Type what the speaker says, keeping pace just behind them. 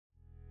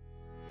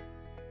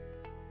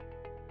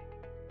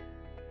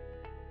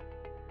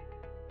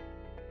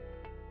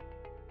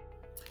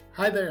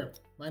Hi there,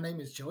 my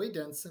name is Joey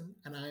Denson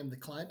and I am the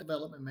Client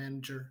Development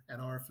Manager at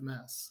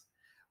RFMS.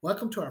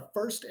 Welcome to our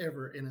first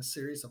ever in a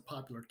series of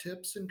popular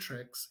tips and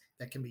tricks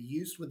that can be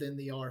used within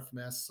the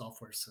RFMS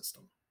software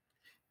system.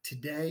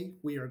 Today,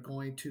 we are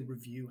going to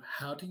review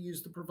how to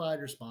use the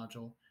Providers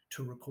module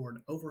to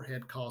record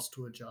overhead costs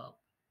to a job.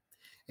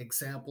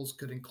 Examples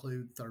could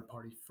include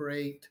third-party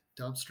freight,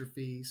 dumpster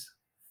fees,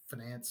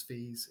 finance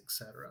fees,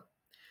 etc.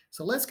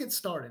 So let's get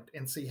started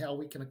and see how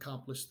we can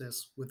accomplish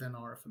this within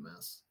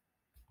RFMS.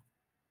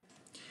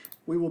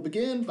 We will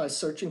begin by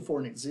searching for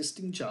an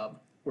existing job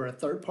where a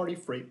third-party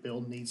freight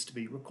bill needs to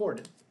be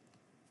recorded.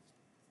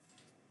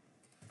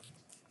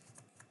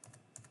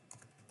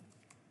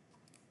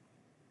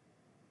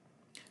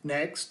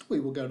 Next, we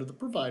will go to the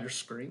provider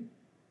screen.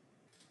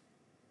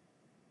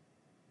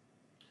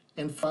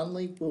 And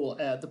finally, we will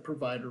add the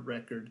provider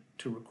record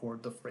to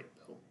record the freight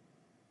bill.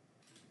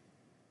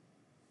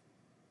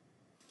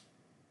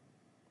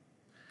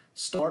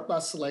 Start by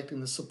selecting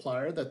the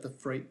supplier that the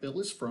freight bill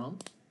is from.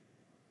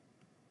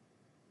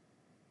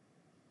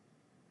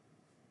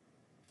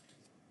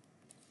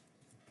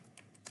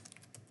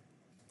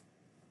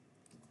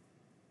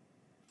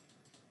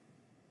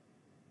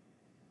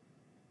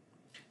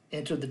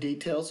 Enter the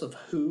details of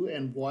who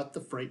and what the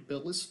freight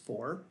bill is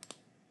for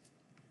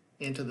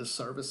into the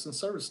service and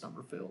service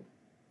number field.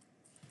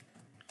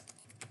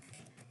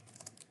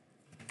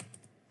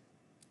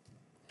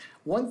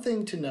 One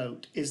thing to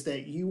note is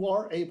that you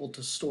are able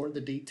to store the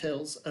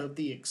details of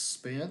the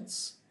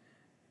expense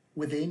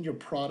within your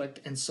product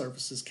and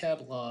services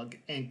catalog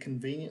and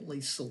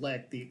conveniently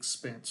select the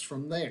expense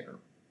from there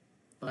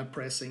by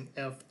pressing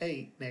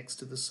F8 next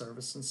to the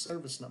service and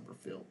service number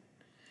field.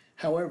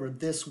 However,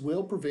 this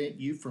will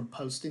prevent you from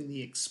posting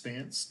the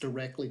expense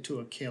directly to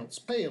accounts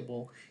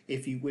payable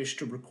if you wish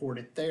to record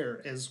it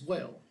there as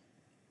well.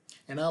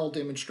 And I will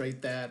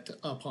demonstrate that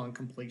upon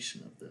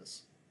completion of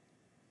this.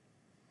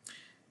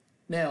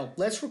 Now,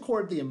 let's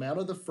record the amount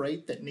of the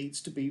freight that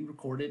needs to be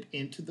recorded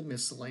into the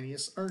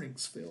miscellaneous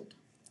earnings field.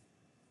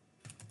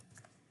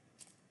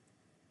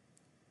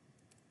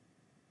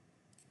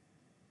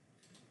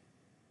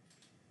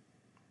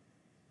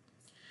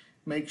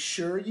 Make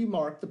sure you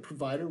mark the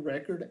provider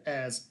record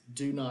as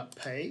Do Not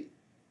Pay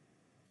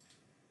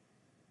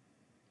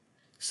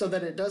so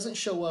that it doesn't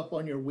show up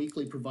on your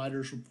weekly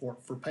providers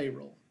report for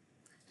payroll.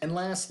 And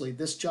lastly,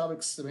 this job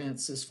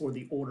expense is for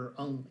the order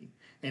only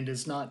and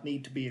does not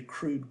need to be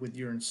accrued with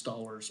your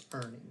installer's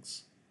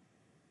earnings.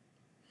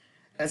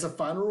 As a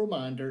final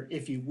reminder,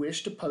 if you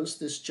wish to post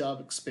this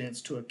job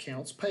expense to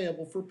accounts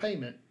payable for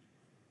payment,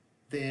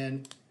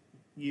 then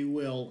you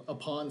will,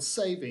 upon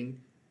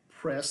saving,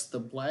 press the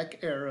black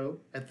arrow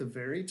at the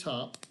very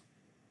top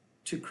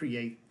to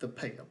create the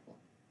payable.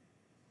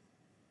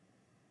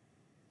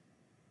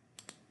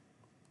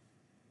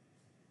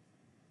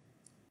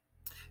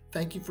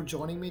 Thank you for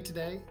joining me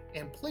today,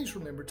 and please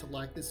remember to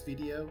like this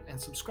video and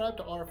subscribe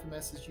to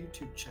RFMS's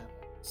YouTube channel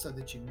so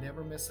that you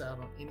never miss out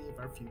on any of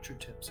our future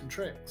tips and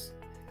tricks.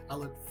 I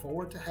look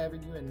forward to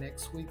having you in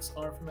next week's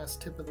RFMS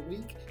Tip of the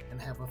Week,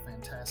 and have a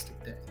fantastic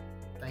day.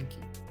 Thank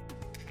you.